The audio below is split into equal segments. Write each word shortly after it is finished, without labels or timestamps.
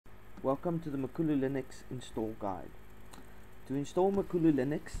Welcome to the MakuluLinux install guide. To install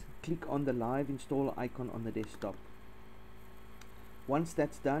MakuluLinux, click on the live installer icon on the desktop. Once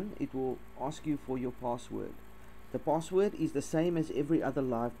that's done, it will ask you for your password. The password is the same as every other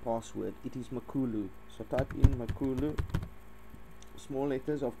live password. It is Makulu. So type in Makulu, small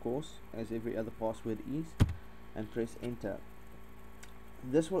letters of course, as every other password is, and press enter.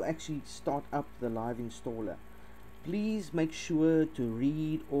 This will actually start up the live installer. Please make sure to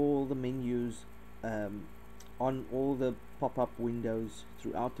read all the menus on all the pop-up windows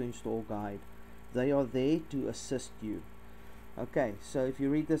throughout the install guide. They are there to assist you. Okay, so if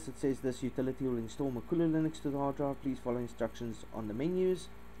you read this, it says this utility will install MakuluLinux to the hard drive. Please follow instructions on the menus.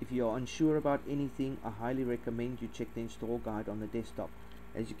 If you are unsure about anything, I highly recommend you check the install guide on the desktop.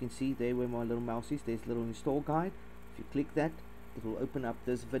 As you can see there where my little mouse is, there's a little install guide. If you click that, it will open up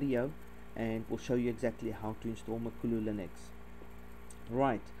this video and will show you exactly how to install MakuluLinux.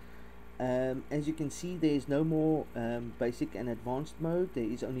 Right, as you can see, there is no more basic and advanced mode. There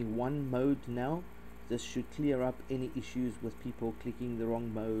is only one mode now. This should clear up any issues with people clicking the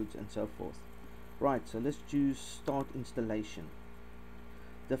wrong modes and so forth. Right, so let's choose start installation.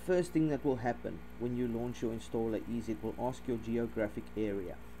 The first thing that will happen when you launch your installer is it will ask your geographic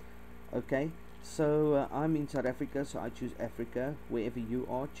area. Okay, so I'm in South Africa, so I choose Africa. Wherever you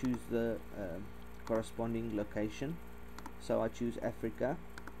are, choose the corresponding location. So I choose Africa.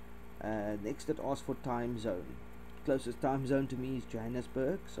 Next it asks for time zone. Closest time zone to me is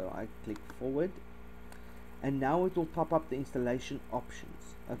Johannesburg, so I click forward, and now it will pop up the installation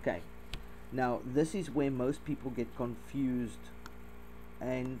options. Okay, now this is where most people get confused,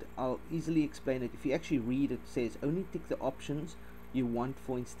 and I'll easily explain it. If you actually read it, it says only tick the options you want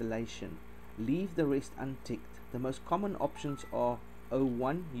for installation, leave the rest unticked. The most common options are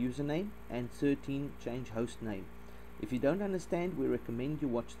 01 username and 13 change host name. If you don't understand, we recommend you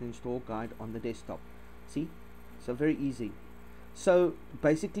watch the install guide on the desktop. See, so very easy. So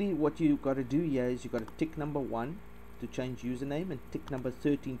basically what you got to do here is you got to tick number 1 to change username and tick number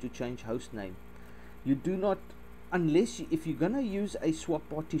 13 to change host name. You do not, if you're gonna use a swap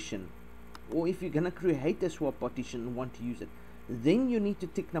partition, or if you're gonna create a swap partition and want to use it, then you need to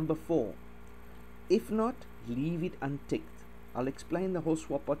tick number 4. If not, leave it unticked. I'll explain the whole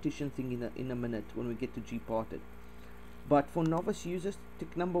swap partition thing in a minute when we get to gparted. But for novice users,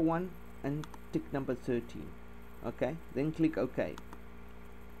 tick number 1 and tick number 13. Okay, then click OK.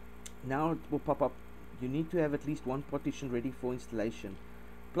 Now it will pop up. You need to have at least one partition ready for installation,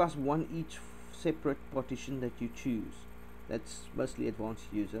 plus one each separate partition that you choose. That's mostly advanced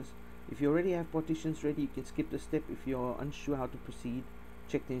users. If you already have partitions ready, you can skip the step. If you are unsure how to proceed,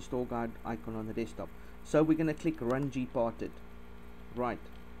 check the install guide icon on the desktop. So we're going to click run gparted. Right,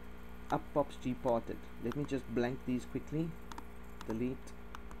 up pops gparted. Let me just blank these quickly. Delete.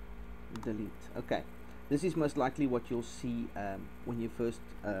 Okay, this is most likely what you'll see when you first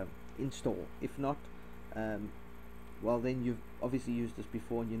install. If not, well, then you've obviously used this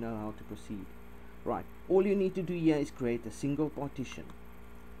before and you know how to proceed. Right, all you need to do here is create a single partition.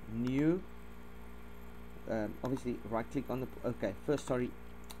 New, obviously right click on the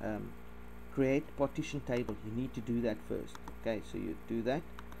create partition table. You need to do that first. Okay, so you do that,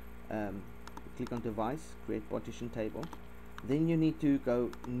 click on device, create partition table. Then you need to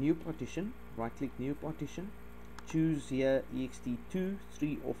go new partition, right click new partition, choose here ext2,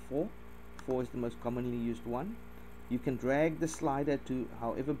 3 or 4. 4 is the most commonly used one. You can drag the slider to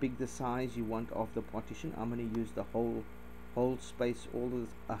however big the size you want of the partition. I'm going to use the whole space,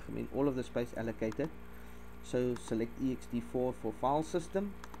 all of the space allocated. So select ext4 for file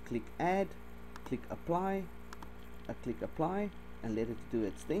system, click add, click apply, and let it do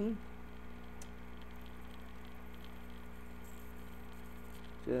its thing.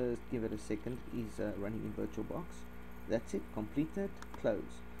 Just give it a second. Is running in VirtualBox. That's it, completed, close.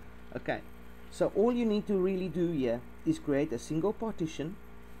 Okay, so all you need to really do here is create a single partition,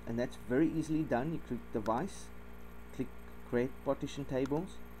 and that's very easily done. You click device, click create partition tables,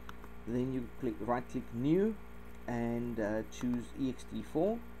 then you click right click new and choose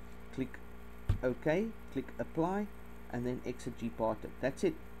ext4, click OK, click apply, and then exit gparted. That's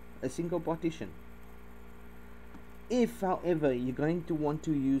it, a single partition. If however you're going to want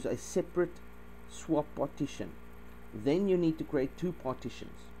to use a separate swap partition, then you need to create 2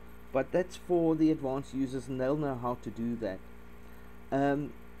 partitions, but that's for the advanced users and they'll know how to do that.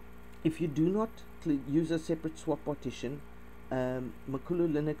 If you do not use a separate swap partition,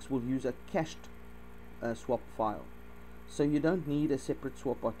 MakuluLinux will use a cached swap file, so you don't need a separate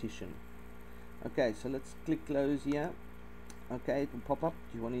swap partition. Okay, so let's click close here. Okay, it will pop up.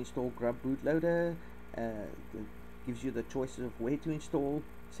 Do you want to install Grub bootloader? Gives you the choices of where to install.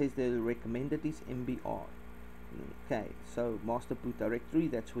 says the recommended is MBR. Okay, so master boot directory,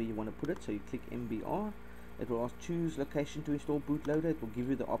 that's where you want to put it. So you click MBR. It will ask choose location to install bootloader. It will give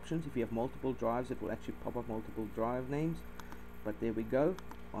you the options. If you have multiple drives, it will actually pop up multiple drive names. But there we go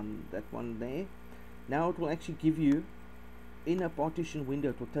on that one there. Now it will actually give you, in a partition window,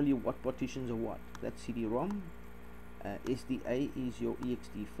 it will tell you what partitions are what. That's CD-ROM. SDA is your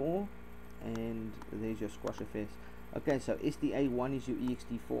ext4, and there's your squashfs. Okay, so SDA1 is your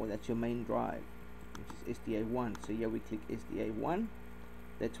ext4. That's your main drive, which is SDA1. So here we click SDA1.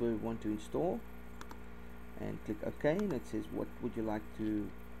 That's where we want to install, and click OK. And it says what would you like to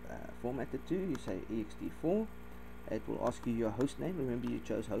format it to. You say ext4. It will ask you your host name. Remember, you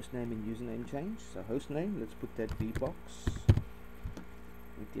chose host name and username change. So host name, let's put that VBox.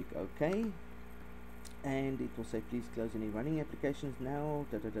 We click OK, and it will say please close any running applications now.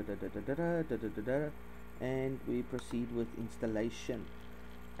 And we proceed with installation.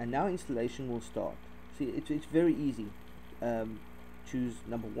 And now installation will start. See, it's very easy. Choose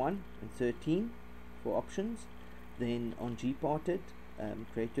number 1 and 13 for options. Then on gparted,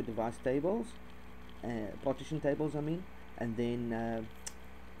 create your device tables. Partition tables I mean, and then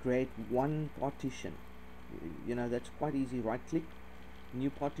create one partition. You know, that's quite easy. Right click, new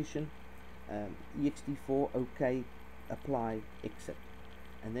partition, ext4, OK, apply, exit,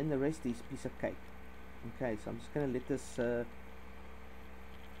 and then the rest is piece of cake. Okay, so I'm just going to let this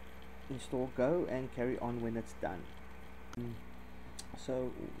install go and carry on when it's done.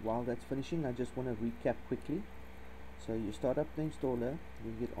 So while that's finishing, I just want to recap quickly. So you start up the installer,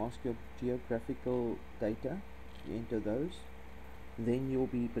 you get asked your geographical data, you enter those, then you'll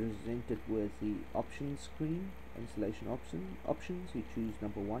be presented with the options screen, installation options. You choose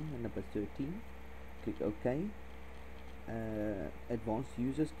number 1 and number 13, click OK. Advanced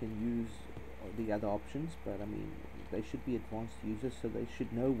users can use the other options, but I mean they should be advanced users, so they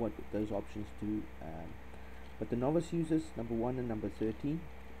should know what those options do. But the novice users, number 1 and number 13,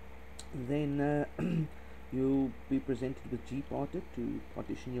 then you'll be presented with gparted to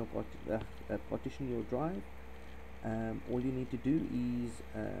partition your drive. All you need to do is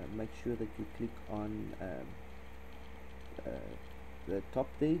make sure that you click on the top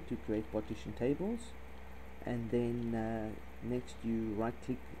there to create partition tables, and then next you right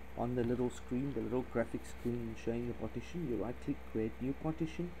click on the little screen, the little graphic screen showing the partition. You right click, create new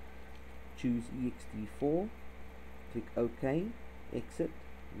partition, choose ext4, click OK, exit.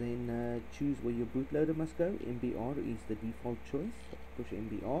 Then choose where your bootloader must go. MBR is the default choice. Push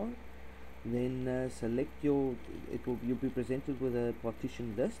MBR. Then select your. You'll be presented with a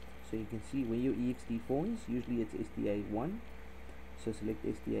partition list, so you can see where your ext4 is. Usually it's SDA1. So select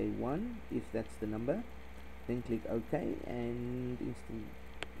SDA1 if that's the number. Then click OK, and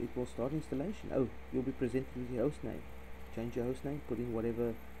it will start installation. Oh, you'll be presented with your host name. Change your host name. Put in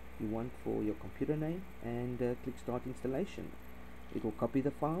whatever you want for your computer name, and click start installation. It will copy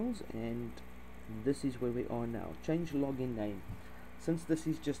the files, and this is where we are now. Change login name. Since this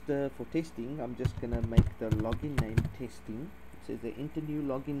is just for testing, I'm just gonna make the login name testing. It says the enter new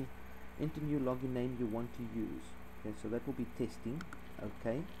login name you want to use. Okay, so that will be testing.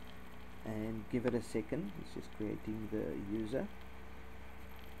 Okay, and give it a second. It's just creating the user,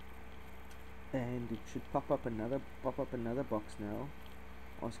 and it should pop up another box now,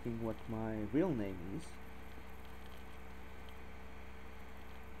 asking what my real name is.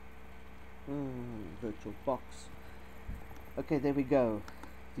 Virtual box. Okay, there we go.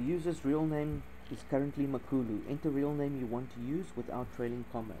 The user's real name is currently Makulu. Enter real name you want to use without trailing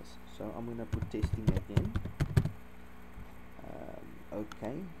commas. So I'm going to put testing again.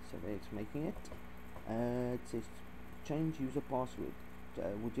 Okay, so there it's making it. It says change user password.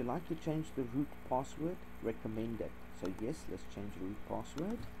 Would you like to change the root password? Recommended. So yes, let's change root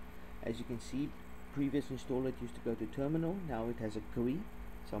password. As you can see, previous installer it used to go to terminal. Now it has a GUI.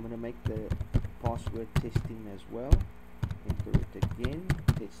 So I'm going to make the password testing as well. Enter it again,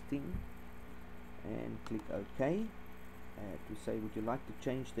 testing, and click OK. To say, would you like to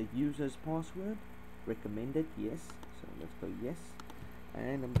change the user's password? Recommended, yes. So let's go yes.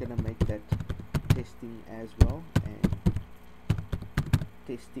 And I'm going to make that testing as well. And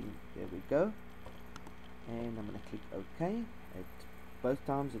testing, there we go. And I'm going to click OK. Both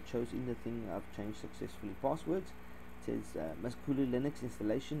times it shows in the thing I've changed successfully passwords. It says MakuluLinux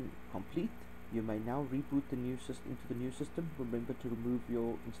installation complete. You may now reboot the new system into the new system. Remember to remove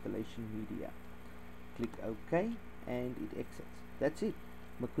your installation media. Click OK, and it exits. That's it.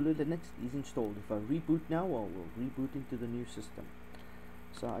 MakuluLinux is installed. If I reboot now, I will reboot into the new system.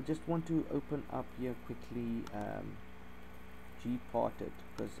 So I just want to open up here quickly gparted,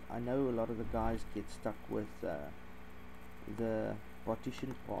 because I know a lot of the guys get stuck with the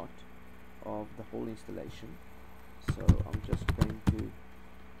partition part of the whole installation. So I'm just going to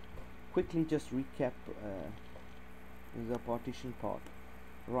quickly just recap the partition part.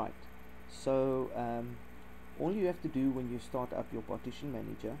 Right, so all you have to do when you start up your partition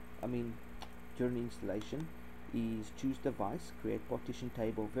manager, during installation, is choose device, create partition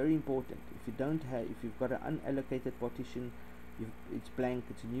table. Very important. If you've got an unallocated partition, it's blank,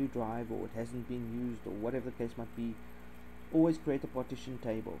 it's a new drive, or it hasn't been used, or whatever the case might be, always create a partition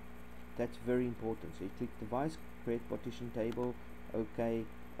table. That's very important. So you click device, create partition table, OK,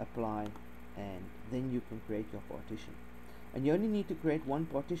 apply, and then you can create your partition. And you only need to create one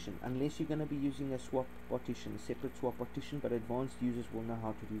partition unless you're going to be using a swap partition, a separate swap partition, but advanced users will know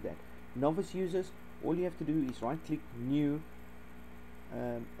how to do that. Novice users, all you have to do is right click new,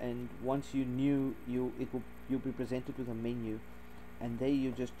 and once you new, you'll be presented with a menu, and there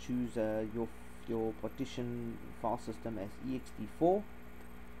you just choose your partition file system as ext4,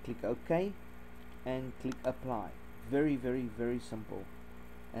 click OK, and click apply. Very, very, very simple.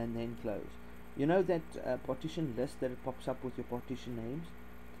 And then close. You know that partition list that it pops up with your partition names?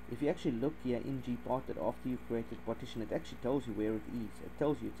 If you actually look here in gparted after you've created partition, it actually tells you where it is. It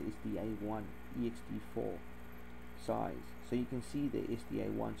tells you it's SDA1 ext4 size, so you can see the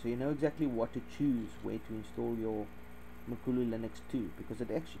SDA1, so you know exactly what to choose, where to install your MakuluLinux 2, because it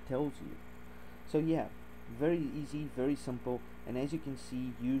actually tells you. So yeah, very easy, very simple, and as you can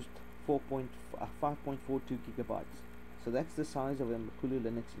see, used 5.42 gigabytes. So that's the size of a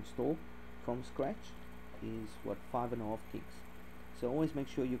MakuluLinux install from scratch, is what, 5.5 gigs. So always make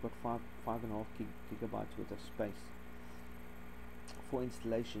sure you've got 5.5 gigabytes worth of space for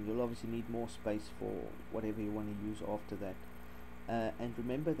installation. You'll obviously need more space for whatever you want to use after that. And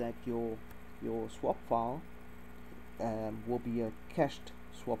remember that your swap file will be a cached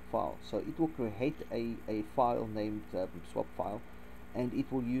swap file. So it will create a file named swap file, and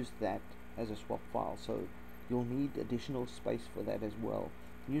it will use that as a swap file. So you'll need additional space for that as well.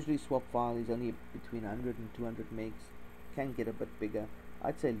 Usually swap file is only between 100 and 200 megs. Can get a bit bigger.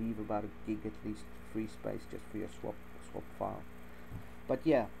 I'd say leave about a gig at least free space just for your swap file. But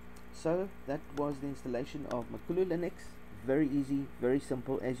yeah, so that was the installation of MakuluLinux. Very easy, very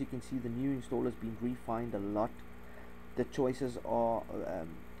simple. As you can see, the new installer has been refined a lot. The choices are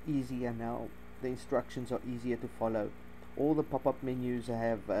easier now. The instructions are easier to follow. All the pop-up menus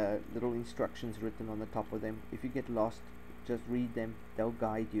have little instructions written on the top of them. If you get lost, just read them. They'll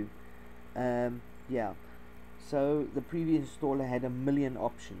guide you. Yeah. So the previous installer had a million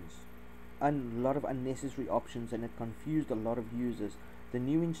options, a lot of unnecessary options, and it confused a lot of users. The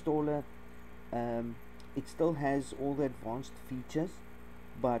new installer, it still has all the advanced features,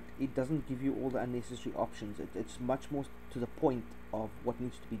 but it doesn't give you all the unnecessary options. It's much more to the point of what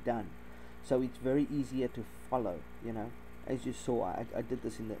needs to be done. So it's very easier to follow. You know, as you saw, I did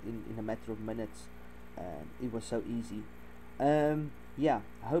this in a matter of minutes. It was so easy. Yeah,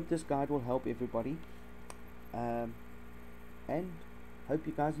 I hope this guide will help everybody. And hope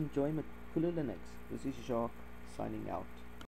you guys enjoy MakuluLinux. This is Jacques signing out.